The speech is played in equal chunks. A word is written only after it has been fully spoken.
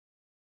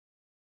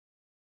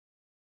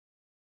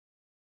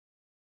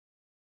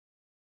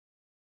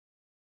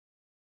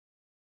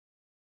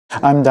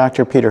I'm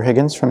Dr. Peter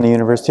Higgins from the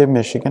University of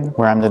Michigan,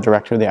 where I'm the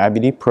director of the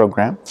IBD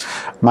program.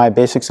 My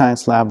basic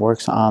science lab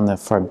works on the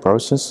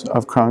fibrosis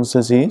of Crohn's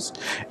disease,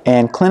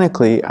 and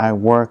clinically I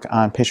work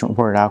on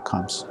patient-reported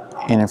outcomes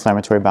in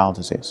inflammatory bowel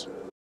disease.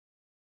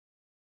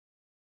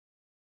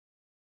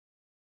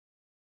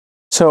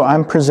 So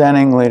I'm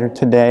presenting later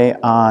today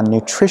on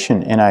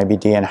nutrition in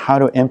IBD and how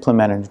to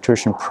implement a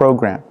nutrition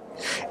program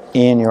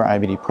in your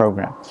IBD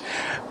program.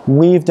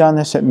 We've done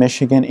this at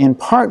Michigan in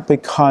part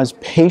because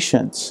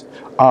patients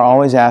are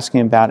always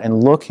asking about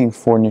and looking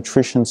for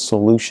nutrition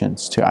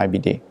solutions to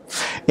IBD.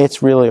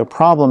 It's really a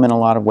problem in a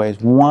lot of ways.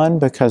 One,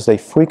 because they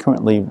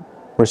frequently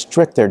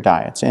restrict their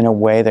diets in a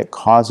way that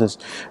causes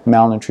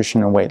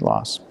malnutrition and weight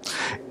loss.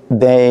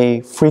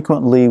 They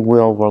frequently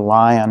will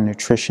rely on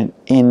nutrition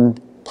in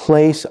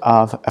place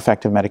of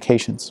effective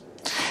medications.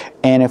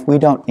 And if we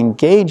don't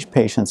engage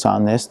patients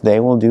on this, they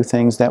will do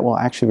things that will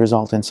actually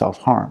result in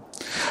self-harm.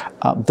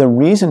 The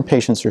reason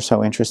patients are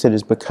so interested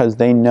is because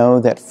they know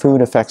that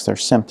food affects their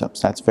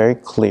symptoms. That's very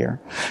clear.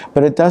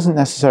 But it doesn't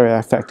necessarily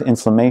affect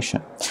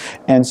inflammation.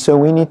 And so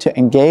we need to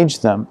engage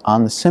them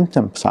on the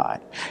symptom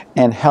side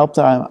and help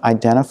them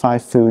identify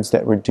foods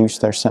that reduce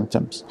their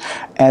symptoms,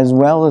 as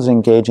well as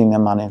engaging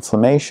them on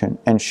inflammation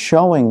and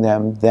showing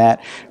them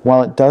that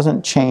while it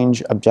doesn't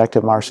change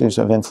objective markers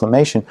of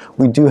inflammation,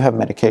 we do have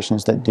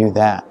medications that do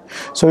that.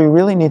 So we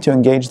really need to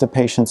engage the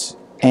patients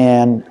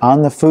and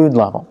on the food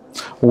level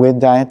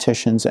with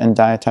dietitians and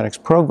dietetics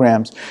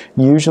programs,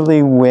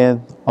 usually with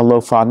a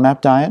low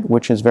FODMAP diet,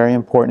 which is very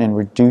important in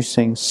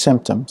reducing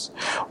symptoms,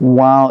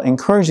 while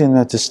encouraging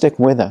them to stick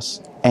with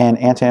us and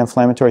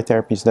anti-inflammatory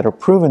therapies that are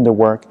proven to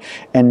work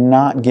and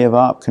not give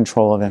up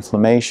control of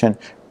inflammation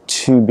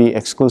to be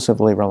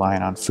exclusively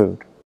reliant on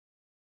food.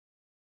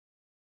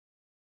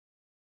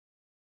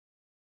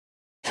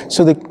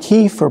 So the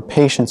key for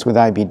patients with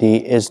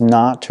IBD is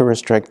not to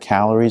restrict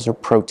calories or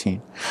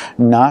protein,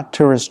 not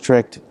to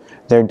restrict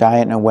their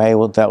diet in a way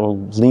that will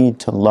lead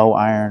to low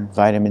iron,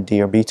 vitamin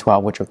D, or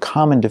B12, which are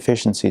common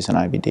deficiencies in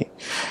IBD.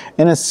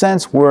 In a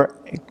sense, we're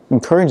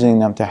encouraging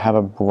them to have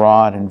a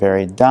broad and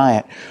varied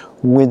diet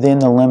within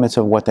the limits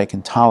of what they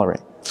can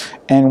tolerate.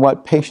 And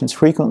what patients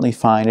frequently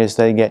find is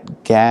they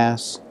get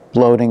gas,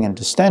 bloating, and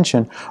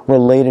distension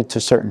related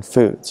to certain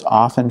foods,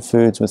 often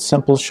foods with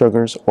simple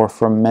sugars or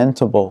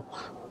fermentable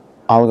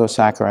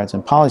oligosaccharides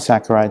and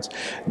polysaccharides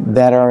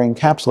that are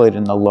encapsulated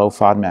in the low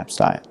FODMAPs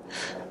diet.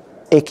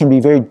 It can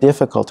be very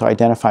difficult to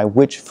identify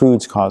which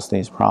foods cause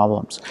these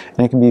problems,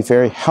 and it can be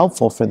very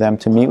helpful for them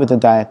to meet with a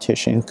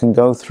dietitian who can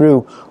go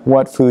through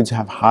what foods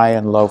have high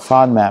and low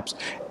FODMAPs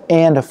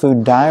and a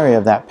food diary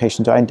of that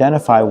patient to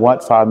identify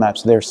what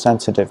FODMAPs they're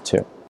sensitive to.